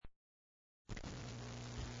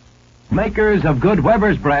makers of Good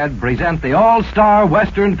Weber's Bread, present the All-Star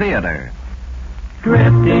Western Theater.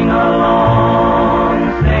 Drifting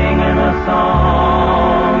along, singing a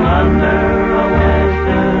song under a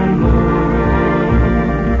western moon.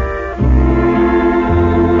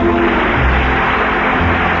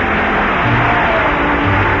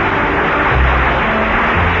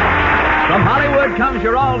 From Hollywood comes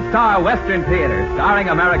your all-star Western Theater, starring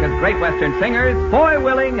America's great Western singers, Foy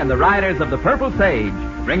Willing and the Riders of the Purple Sage,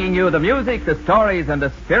 bringing you the music, the stories, and the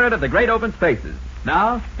spirit of the great open spaces.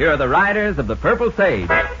 Now, here are the Riders of the Purple Sage.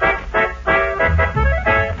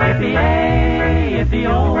 Yippee-yay,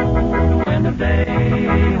 yippee-oh, end of day,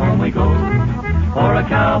 home we go. For a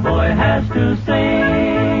cowboy has to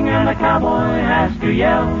sing and a cowboy has to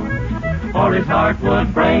yell, or his heart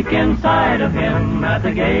would break inside of him at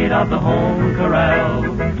the gate of the home corral.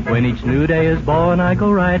 When each new day is born, I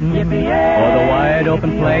go riding. Yippee-yay, O'er the wide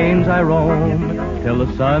open plains I roam, till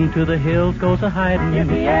the sun to the hills goes a-hiding.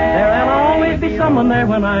 Yippee-yay, There'll always be someone there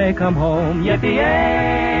when I come home.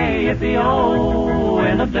 yippee-yay, yippee-oh,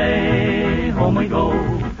 end of day, home we go.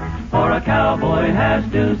 For a cowboy has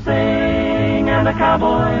to sing and a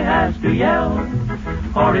cowboy has to yell,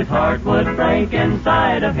 or his heart would break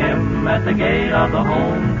inside of him at the gate of the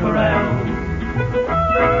home corral.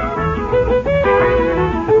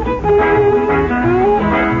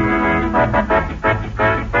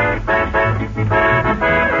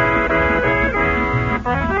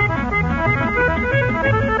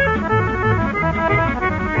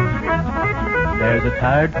 There's a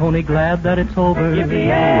tired pony glad that it's over,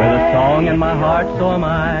 Yippee-yay. with a song in my heart, so am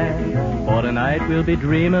I. For tonight we'll be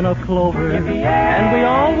dreaming of clover, Yippee-yay. and we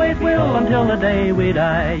always will until the day we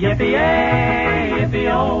die. Yippee-yay,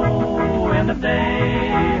 yippee-oh, end of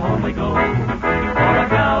day, home we go. For a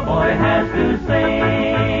cowboy has to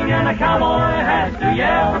sing and a cowboy has to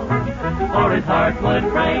yell, or his heart would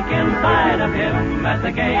break inside of him at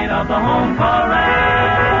the gate of the home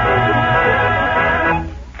corral.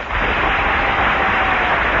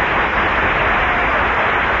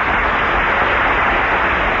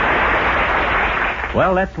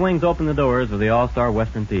 Well, that swings open the doors of the All-Star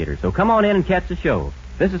Western Theater. So come on in and catch the show.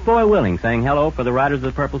 This is Foy Willing saying hello for the Riders of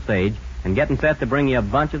the Purple Sage and getting set to bring you a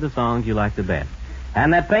bunch of the songs you like the best.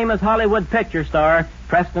 And that famous Hollywood picture star,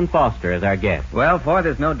 Preston Foster, is our guest. Well, Foy,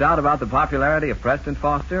 there's no doubt about the popularity of Preston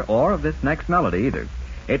Foster or of this next melody either.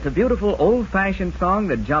 It's a beautiful old-fashioned song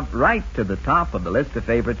that jumped right to the top of the list of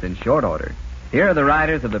favorites in short order. Here are the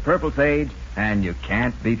Riders of the Purple Sage, and You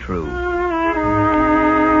Can't Be True.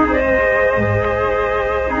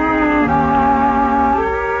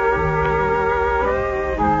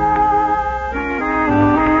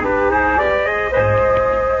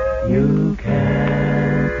 You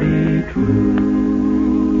can't be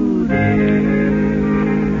true, dear.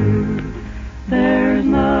 There's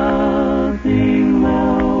nothing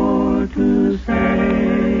more to say.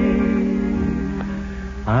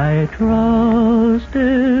 I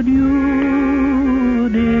trusted you,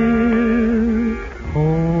 dear,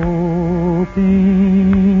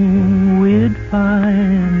 hoping we'd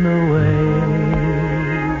find a way.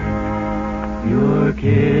 Your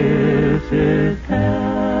kisses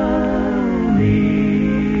tell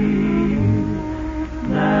me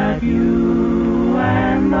that you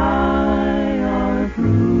and I are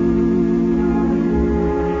through,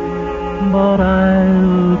 but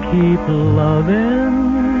I'll keep loving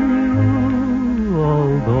you,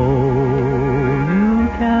 although you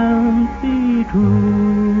can't be true.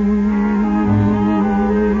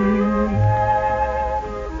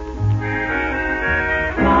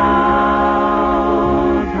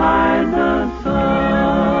 Clouds hide the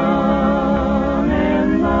sun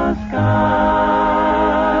in the skies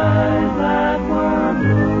that were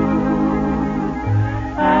blue,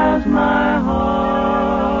 as my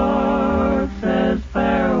heart says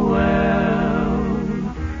farewell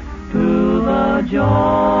to the joy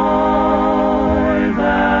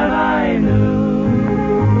that I knew.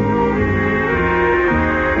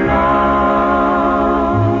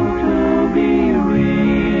 Love to be real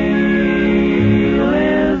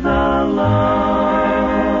is a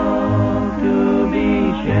love to be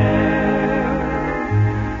shared,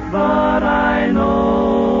 but I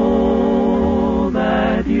know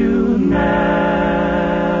that you never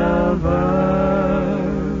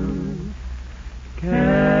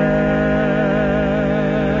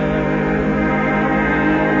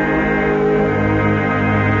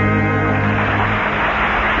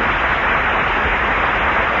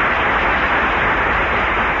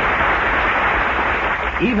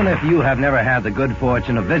Even if you have never had the good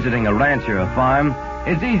fortune of visiting a ranch or a farm,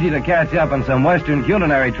 it's easy to catch up on some Western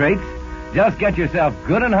culinary traits Just get yourself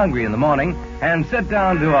good and hungry in the morning and sit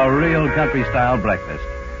down to a real country-style breakfast.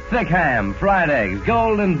 Thick ham, fried eggs,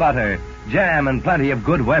 golden butter, jam, and plenty of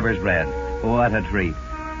good Weber's bread. What a treat.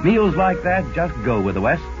 Meals like that just go with the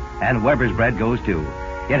West, and Weber's bread goes too.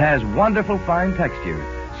 It has wonderful fine texture,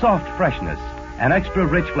 soft freshness, and extra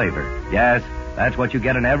rich flavor. Yes, that's what you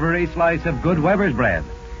get in every slice of good Weber's bread.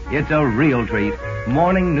 It's a real treat,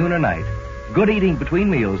 morning, noon, or night. Good eating between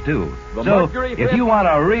meals, too. So, if you want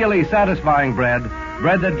a really satisfying bread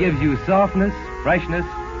that gives you softness, freshness,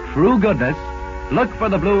 true goodness, look for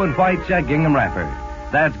the blue and white check gingham wrapper.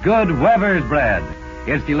 That's good Weber's bread.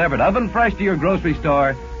 It's delivered oven fresh to your grocery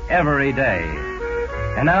store every day.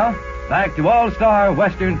 And now, back to All-Star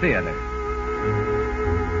Western Theater.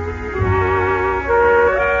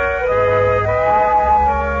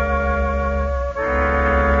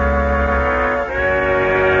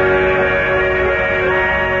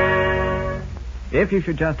 If you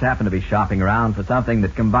should just happen to be shopping around for something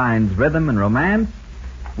that combines rhythm and romance,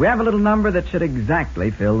 we have a little number that should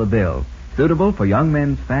exactly fill the bill. Suitable for young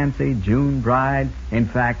men's fancy, June bride, in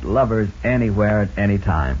fact, lovers anywhere at any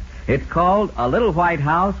time. It's called A Little White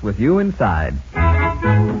House with You Inside.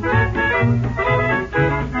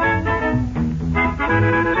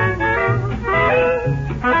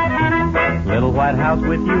 Little white house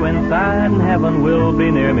with you inside, and heaven will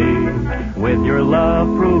be near me. With your love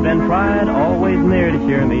proved and tried, always near to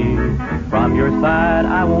cheer me. From your side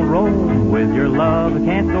I won't roam, with your love I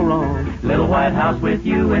can't go wrong. Little white house with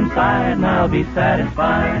you inside, and I'll be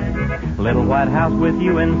satisfied. Little white house with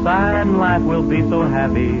you inside, and life will be so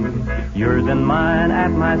happy. Yours and mine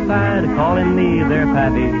at my side, calling me their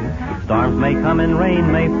pappy. Storms may come and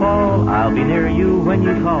rain may fall, I'll be near you when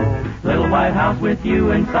you call. Little white house with you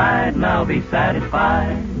inside, and I'll be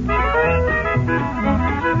satisfied.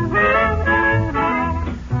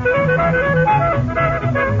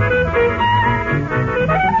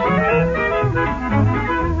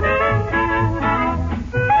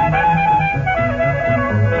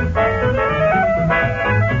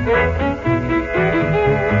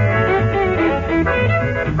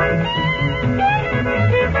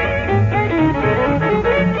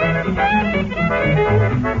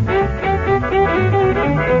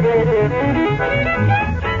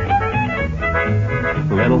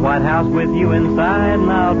 Little white house with you inside,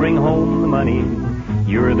 and I'll bring home the money.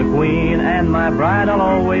 You're the queen and my bride, I'll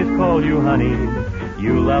always call you honey.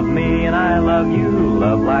 You love me and I love you,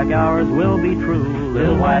 love like ours will be true.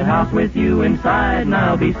 Little white house with you inside, and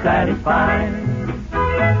I'll be satisfied.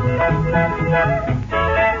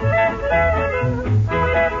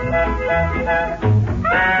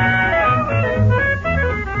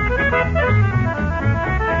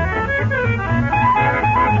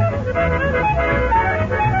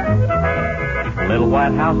 Little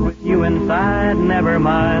white house with you inside, never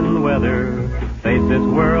mind the weather. Face this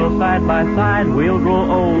world side by side, we'll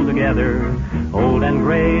grow old together. Old and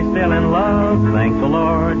gray, still in love, thank the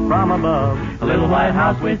Lord from above. A little white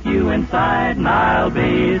house with you inside, and I'll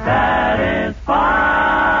be satisfied.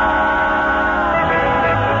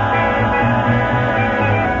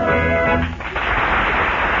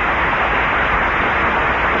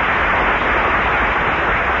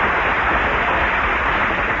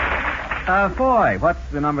 Foy, what's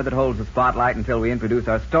the number that holds the spotlight until we introduce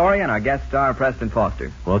our story and our guest star, Preston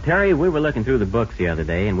Foster? Well, Terry, we were looking through the books the other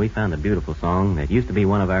day, and we found a beautiful song that used to be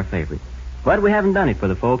one of our favorites. But we haven't done it for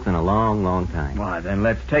the folks in a long, long time. Why, then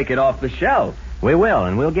let's take it off the shelf. We will,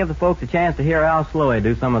 and we'll give the folks a chance to hear Al Sloey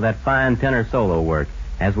do some of that fine tenor solo work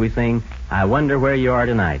as we sing, I Wonder Where You Are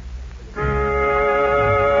Tonight.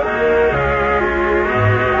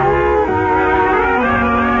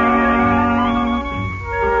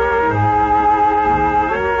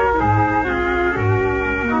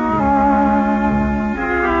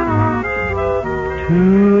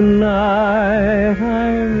 Tonight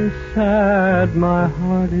I'm sad, my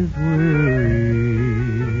heart is weary,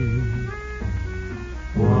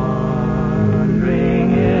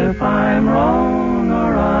 wondering if I'm wrong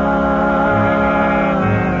or right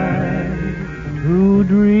to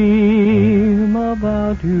dream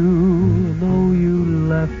about you, though you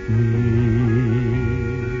left me.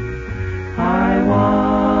 I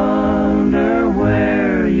wonder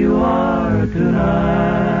where you are tonight.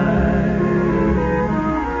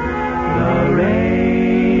 The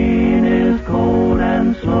rain is cold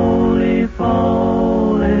and slowly falling.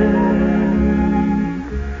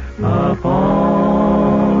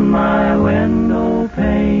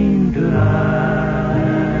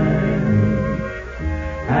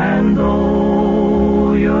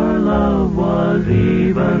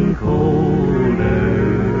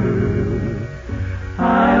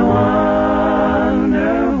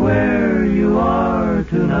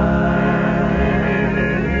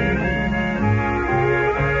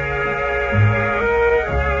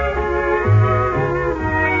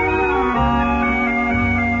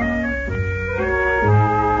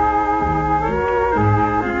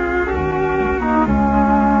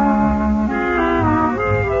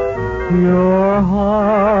 Your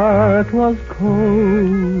heart was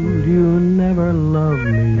cold, you never loved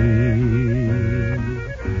me.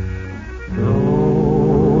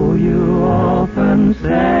 Though you often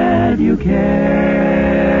said you cared,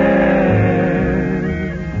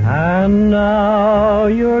 and now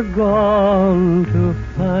you're gone to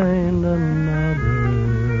find another.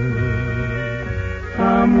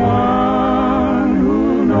 Someone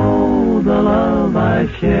who'll know the love I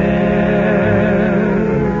share.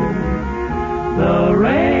 The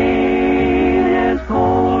rain is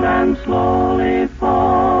cold and slowly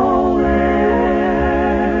falling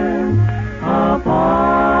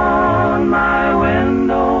upon my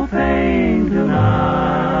window pane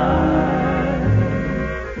tonight.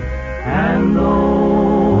 And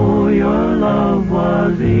though your love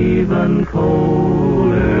was even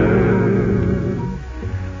colder,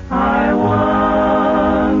 I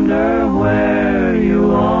wonder where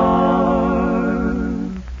you are.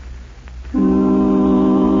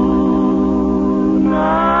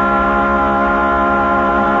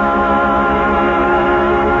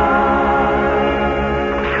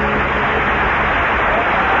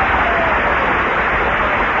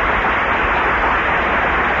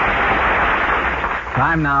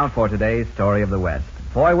 Time now for today's Story of the West.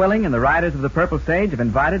 Foy Willing and the writers of the Purple Sage have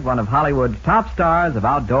invited one of Hollywood's top stars of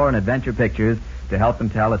outdoor and adventure pictures to help them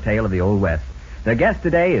tell a tale of the Old West. Their guest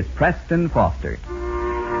today is Preston Foster.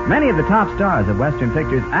 Many of the top stars of Western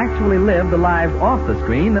pictures actually live the lives off the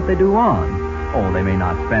screen that they do on. Oh, they may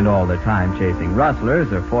not spend all their time chasing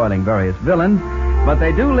rustlers or foiling various villains, but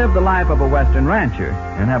they do live the life of a Western rancher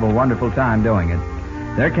and have a wonderful time doing it.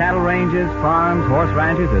 Their cattle ranges, farms, horse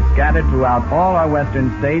ranches are scattered throughout all our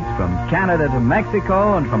western states, from Canada to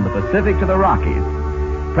Mexico and from the Pacific to the Rockies.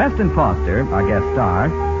 Preston Foster, our guest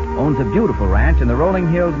star, owns a beautiful ranch in the rolling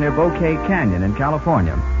hills near Bouquet Canyon in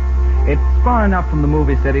California. It's far enough from the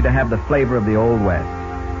movie city to have the flavor of the Old West.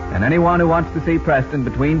 And anyone who wants to see Preston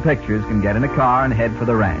between pictures can get in a car and head for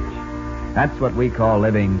the ranch. That's what we call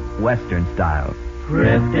living Western style.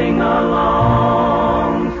 Drifting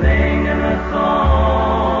along, singing a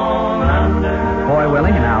song under. Foy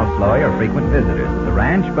Willing and Al Sloy are frequent visitors to the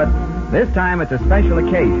ranch, but this time it's a special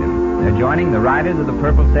occasion. They're joining the riders of the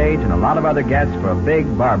Purple Sage and a lot of other guests for a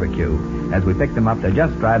big barbecue. As we pick them up, they're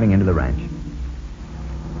just driving into the ranch.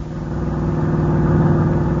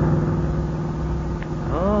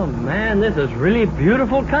 Oh, man, this is really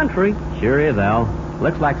beautiful country. Sure is, Al.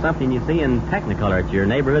 Looks like something you see in Technicolor at your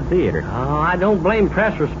neighborhood theater. Oh, I don't blame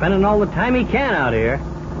Press for spending all the time he can out here.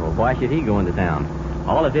 Well, why should he go into town?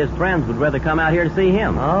 All of his friends would rather come out here to see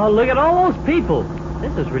him. Oh, look at all those people.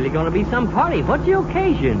 This is really going to be some party. What's the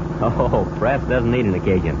occasion? Oh, Press doesn't need an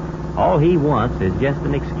occasion. All he wants is just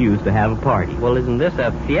an excuse to have a party. Well, isn't this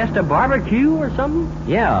a fiesta barbecue or something?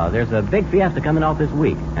 Yeah, there's a big fiesta coming off this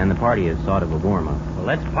week, and the party is sort of a warm-up. Well,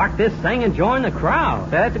 let's park this thing and join the crowd.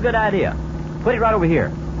 So that's a good idea. Put it right over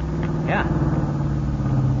here. Yeah.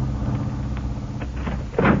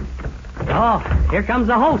 Oh, here comes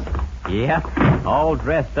the host. Yep, all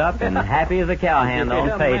dressed up and happy as a cowhand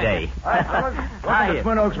on payday. Welcome to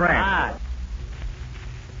Twin Oaks Ranch.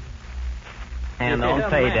 And on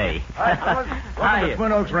payday. Welcome to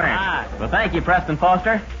Twin Oaks Ranch. Well, thank you, Preston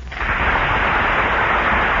Foster.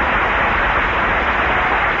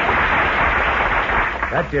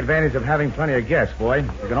 That's the advantage of having plenty of guests, boy.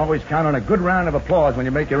 You can always count on a good round of applause when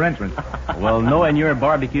you make your entrance. Well, knowing your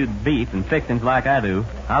barbecued beef and fixings like I do,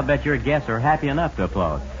 I'll bet your guests are happy enough to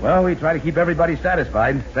applaud. Well, we try to keep everybody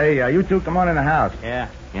satisfied. Say, you two come on in the house. Yeah.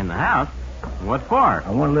 In the house? What for?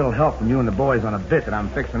 I want a little help from you and the boys on a bit that I'm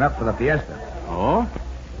fixing up for the fiesta. Oh?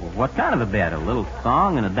 Well, what kind of a bit? A little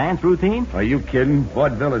song and a dance routine? Are you kidding?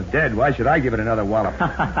 Vaudeville is dead. Why should I give it another wallop?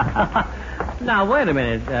 Now, wait a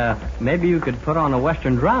minute. Maybe you could put on a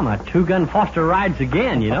Western drama. Two Gun Foster rides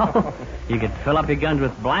again, you know? You could fill up your guns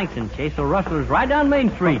with blanks and chase the rustlers right down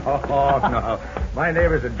Main Street. Oh, no. My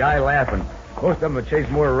neighbors would die laughing. Most of them would chase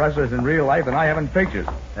more rustlers in real life than I have in pictures.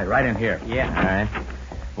 Hey, right in here. Yeah. All right.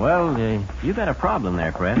 Well, you got a problem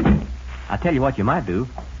there, Press. I'll tell you what you might do.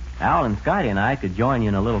 Al and Scotty and I could join you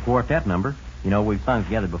in a little quartet number. You know, we've sung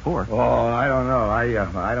together before. Oh, I don't know.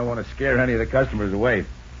 I don't want to scare any of the customers away.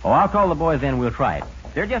 Oh, I'll call the boys in. We'll try it.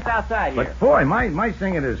 They're just outside here. But, boy, my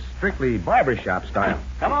singing is strictly barbershop style.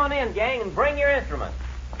 Come on in, gang, and bring your instruments.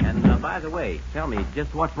 And, by the way, tell me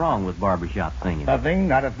just what's wrong with barbershop singing. Nothing,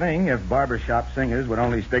 not a thing, if barbershop singers would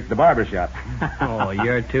only stick to barbershop. Oh,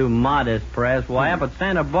 you're too modest, Press. Why, up at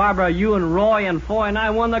Santa Barbara, you and Roy and Foy and I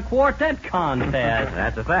won the quartet contest.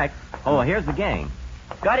 That's a fact. Oh, here's the gang.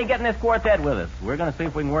 Scotty, get in this quartet with us. We're going to see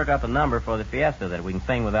if we can work up a number for the fiesta that we can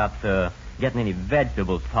sing without getting any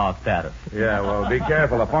vegetables tossed at us. Yeah, well, be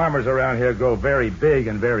careful. The farmers around here grow very big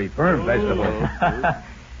and very firm vegetables.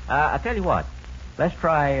 I tell you what. Let's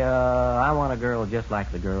try, I Want a Girl Just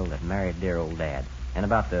Like the Girl That Married Dear Old Dad. And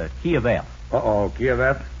about the Key of F. Uh-oh, Key of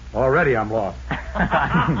F? Already I'm lost.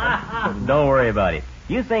 Don't worry about it.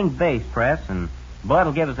 You sing bass, Press, and Bud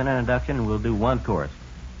will give us an introduction, and we'll do one chorus.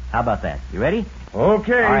 How about that? You ready?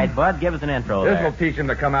 Okay. All right, Bud, give us an intro This there. will teach him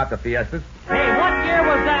to come out to fiestas. Hey, what year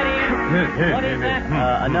was that in? What is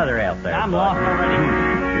that? Another F there. I'm Bud. lost already.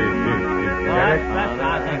 Got it?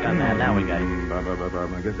 I think on that. Now we got it.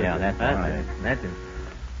 Yeah, that's it. Okay. That's it.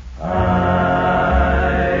 I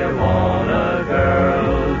want a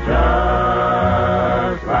girl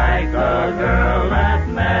just like the girl that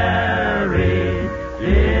married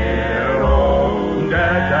dear old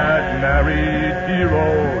Dad that married dear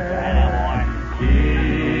old Dad. She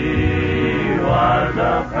was a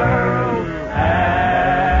pearl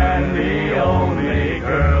and the only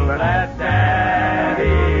girl that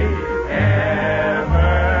Daddy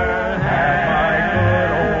ever had.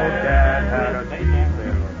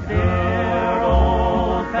 Dear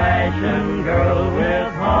old-fashioned girl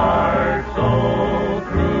with heart so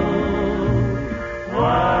true,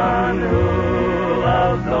 one who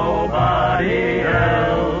loves nobody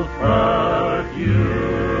else but you.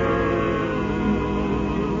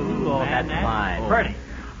 Oh, that's fine. Pretty.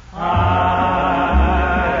 I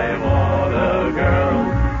want a girl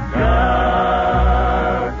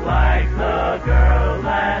just like the girl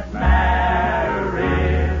that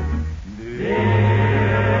married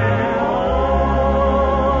dear old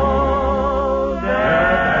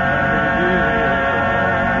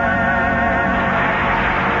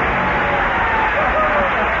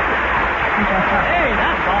Hey,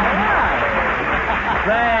 that's all right.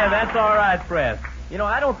 Say, that's all right, Press. You know,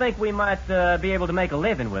 I don't think we might be able to make a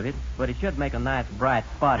living with it, but it should make a nice bright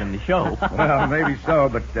spot in the show. Well, maybe so,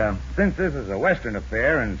 but since this is a Western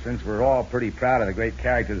affair, and since we're all pretty proud of the great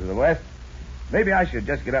characters of the West, maybe I should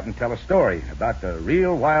just get up and tell a story about the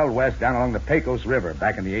real Wild West down along the Pecos River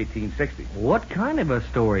back in the 1860s. What kind of a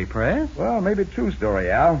story, Press? Well, maybe a true story,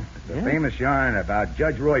 Al. It's a Yeah. famous yarn about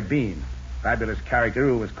Judge Roy Bean, fabulous character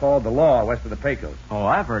who was called the Law west of the Pecos. Oh,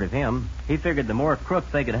 I've heard of him. He figured the more crooks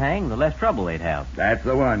they could hang, the less trouble they'd have. That's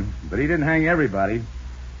the one. But he didn't hang everybody.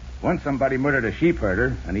 Once somebody murdered a sheep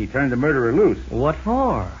herder, and he turned the murderer loose. What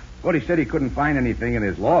for? Well, he said he couldn't find anything in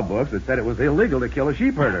his law books that said it was illegal to kill a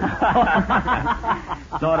sheep herder.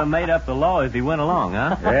 Sort of made up the law as he went along,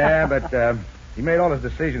 huh? Yeah, but he made all his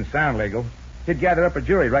decisions sound legal. He'd gather up a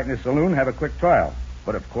jury right in his saloon and have a quick trial.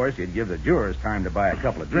 But, of course, he'd give the jurors time to buy a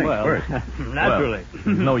couple of drinks first. Naturally. Well,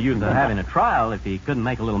 there's no use of having a trial if he couldn't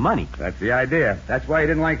make a little money. That's the idea. That's why he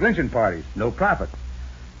didn't like lynching parties. No profit.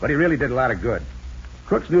 But he really did a lot of good.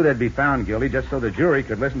 Crooks knew they'd be found guilty just so the jury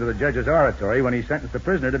could listen to the judge's oratory when he sentenced the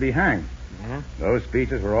prisoner to be hanged. Yeah. Those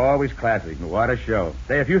speeches were always classic. What a show.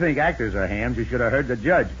 Say, if you think actors are hams, you should have heard the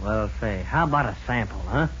judge. Well, say, how about a sample,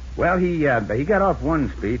 huh? Well, he got off one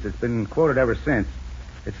speech that's been quoted ever since.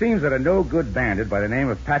 It seems that a no-good bandit by the name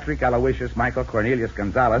of Patrick Aloysius Michael Cornelius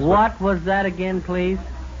Gonzalez... What was that again, please?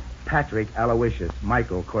 Patrick Aloysius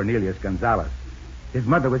Michael Cornelius Gonzalez. His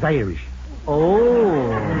mother was Irish.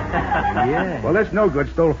 Oh, yeah. Well, this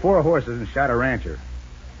no-good stole 4 horses and shot a rancher.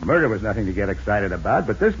 Murder was nothing to get excited about,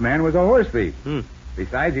 but this man was a horse thief.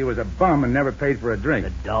 Besides, he was a bum and never paid for a drink.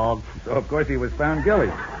 The dog. So, of course, he was found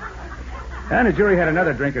guilty. And the jury had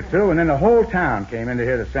another drink or two, and then the whole town came in to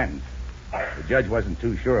hear the sentence. The judge wasn't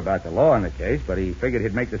too sure about the law in the case, but he figured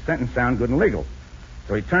he'd make the sentence sound good and legal.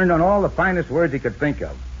 So he turned on all the finest words he could think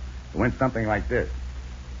of. It went something like this.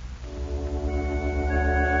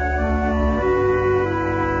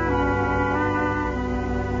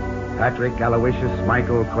 Patrick Aloysius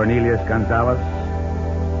Michael Cornelius Gonzalez.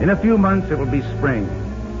 In a few months it will be spring.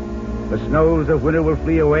 The snows of winter will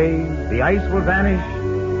flee away, the ice will vanish,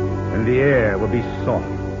 and the air will be soft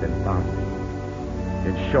and balmy.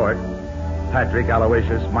 In short, Patrick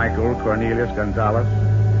Aloysius Michael Cornelius Gonzalez,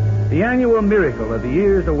 the annual miracle of the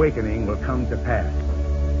year's awakening will come to pass.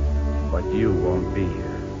 But you won't be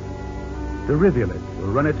here. The rivulet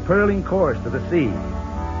will run its purling course to the sea.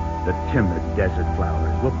 The timid desert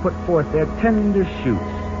flowers will put forth their tender shoots.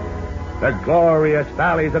 The glorious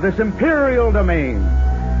valleys of this imperial domain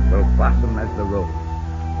will blossom as the rose.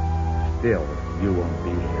 Still, you won't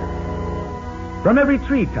be here. From every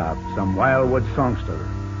treetop, some wildwood songster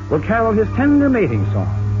will carol his tender mating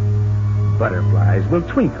song. Butterflies will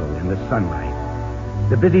twinkle in the sunlight.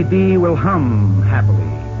 The busy bee will hum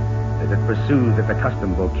happily as it pursues its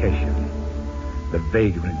accustomed vocation. The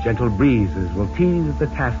vagrant, gentle breezes will tease the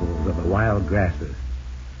tassels of the wild grasses.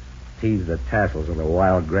 Tease the tassels of the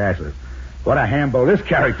wild grasses. What a hambo this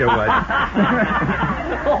character was.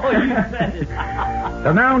 Oh, you said it.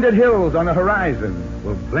 The mounded hills on the horizon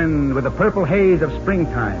will blend with the purple haze of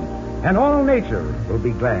springtime, and all nature will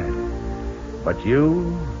be glad. But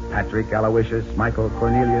you, Patrick Aloysius Michael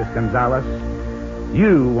Cornelius Gonzalez,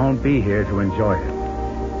 you won't be here to enjoy it.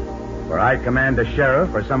 For I command the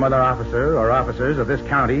sheriff or some other officer or officers of this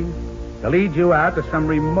county to lead you out to some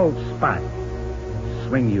remote spot,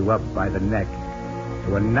 swing you up by the neck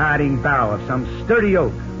to a nodding bough of some sturdy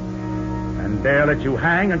oak, and there let you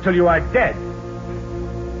hang until you are dead.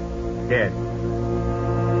 Dead.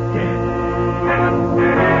 Dead.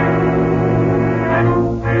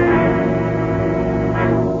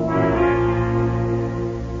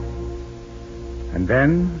 And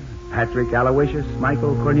then, Patrick Aloysius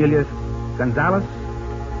Michael Cornelius Gonzalez,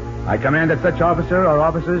 I command that such officer or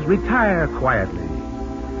officers retire quietly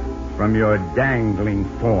from your dangling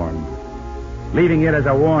form, leaving it as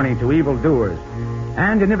a warning to evildoers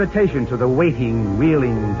and an invitation to the waiting,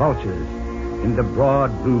 wheeling vultures in the broad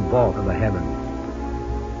blue vault of the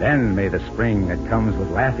heavens. Then may the spring that comes with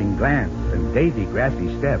laughing glance and daisy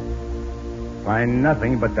grassy step find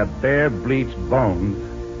nothing but the bare bleached bones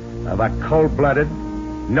of a cold-blooded,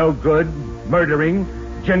 no-good, murdering,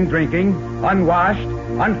 gin-drinking, unwashed,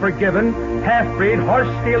 unforgiven, half-breed,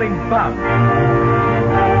 horse-stealing bum.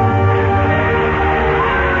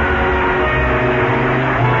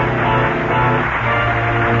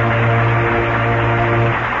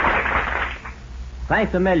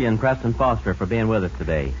 Thanks a million, Preston Foster, for being with us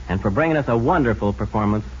today and for bringing us a wonderful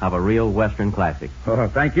performance of a real Western classic. Oh,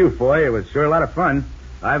 thank you, Foy. It was sure a lot of fun.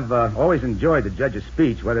 I've always enjoyed the judge's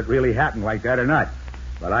speech, whether it really happened like that or not.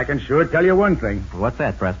 But I can sure tell you one thing. What's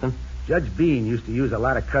that, Preston? Judge Bean used to use a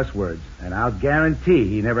lot of cuss words, and I'll guarantee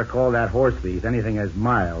he never called that horse thief anything as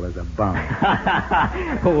mild as a bum.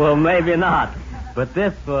 Well, maybe not. But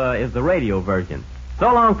this is the radio version.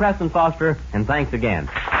 So long, Preston Foster, and thanks again.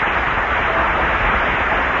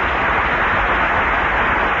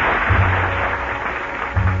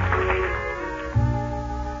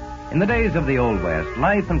 In the days of the Old West,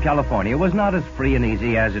 life in California was not as free and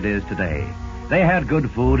easy as it is today. They had good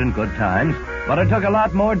food and good times, but it took a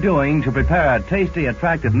lot more doing to prepare a tasty,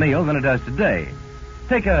 attractive meal than it does today.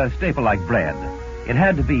 Take a staple like bread. It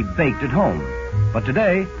had to be baked at home. But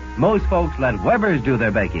today, most folks let Weber's do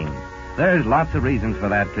their baking. There's lots of reasons for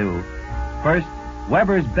that, too. First,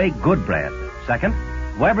 Weber's bake good bread. Second,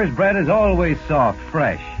 Weber's bread is always soft,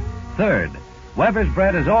 fresh. Third, Weber's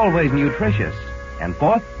bread is always nutritious. And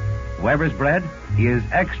fourth, Weber's bread is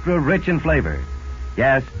extra rich in flavor.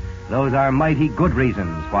 Yes, those are mighty good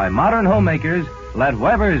reasons why modern homemakers let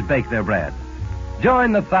Weber's bake their bread.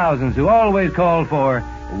 Join the thousands who always call for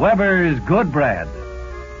Weber's good bread.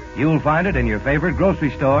 You'll find it in your favorite grocery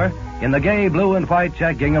store in the gay blue and white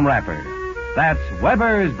check gingham wrapper. That's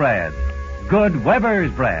Weber's bread. Good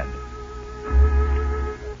Weber's bread.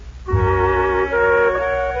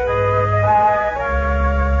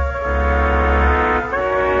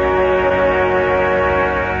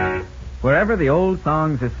 Wherever the old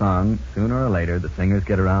songs are sung, sooner or later the singers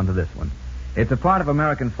get around to this one. It's a part of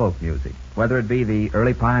American folk music, whether it be the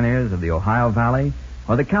early pioneers of the Ohio Valley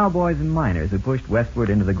or the cowboys and miners who pushed westward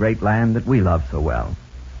into the great land that we love so well.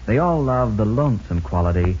 They all love the lonesome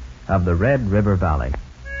quality of the Red River Valley.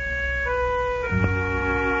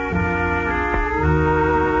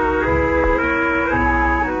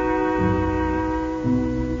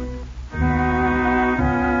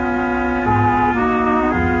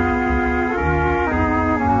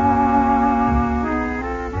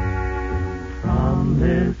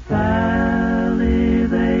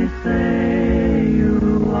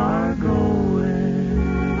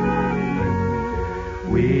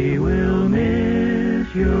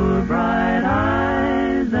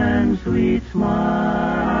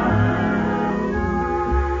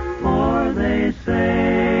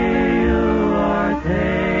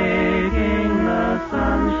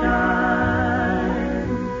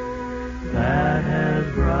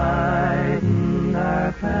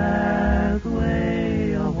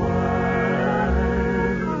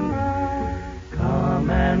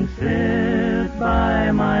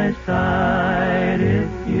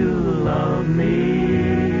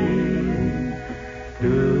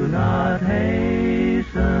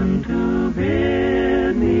 Hasten to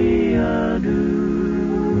bid me adieu.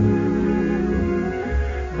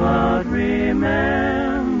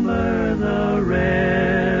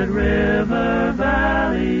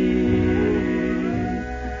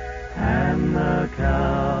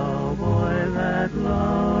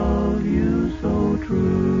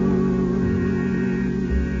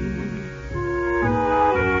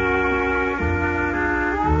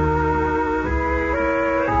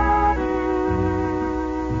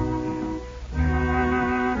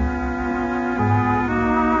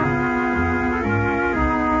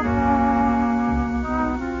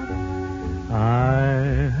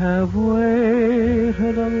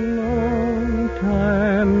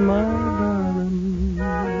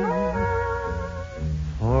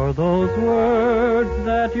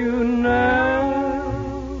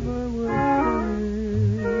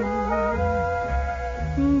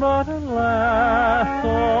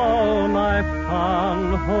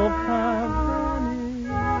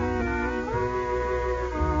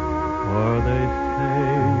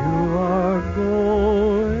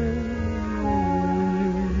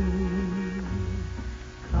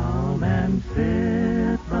 and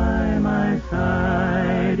sit by my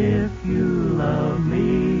side if you love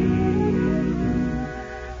me.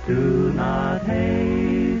 Do not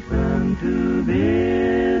hasten to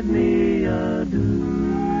bid me adieu,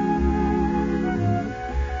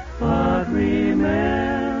 but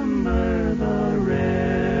remember the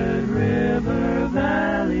Red River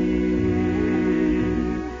Valley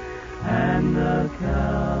and the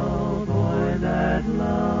cowboy that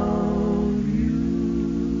loved you.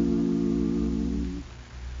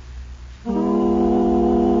 So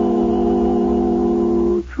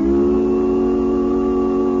true.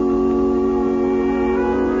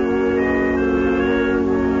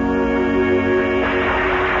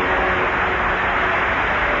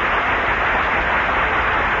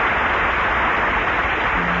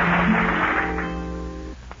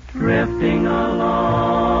 Drifting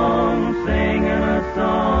along, singing a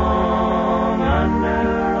song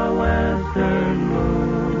under a western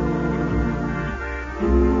moon.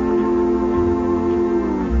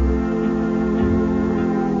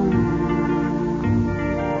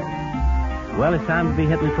 Well, it's time to be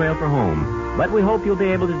hitting the trail for home. But we hope you'll be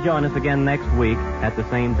able to join us again next week at the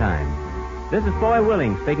same time. This is Foy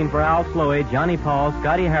Willing speaking for Al Sloey, Johnny Paul,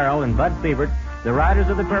 Scotty Harrell, and Bud Siebert, the riders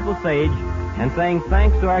of the Purple Sage, and saying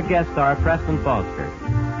thanks to our guest star, Preston Foster.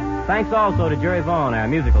 Thanks also to Jerry Vaughn, our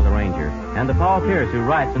musical arranger, and to Paul Pierce, who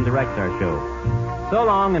writes and directs our show. So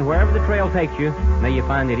long, and wherever the trail takes you, may you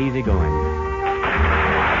find it easy going.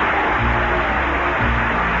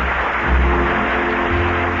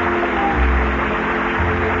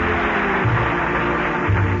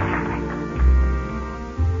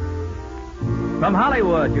 From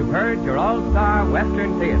Hollywood, you've heard your all-star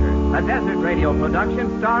Western Theater, a desert radio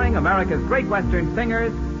production starring America's great Western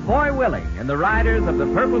singers, Foy Willing and the Riders of the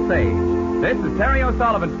Purple Sage. This is Terry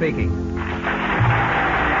O'Sullivan speaking.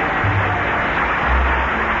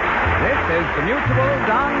 This is the Mutual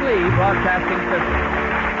Don Lee Broadcasting System.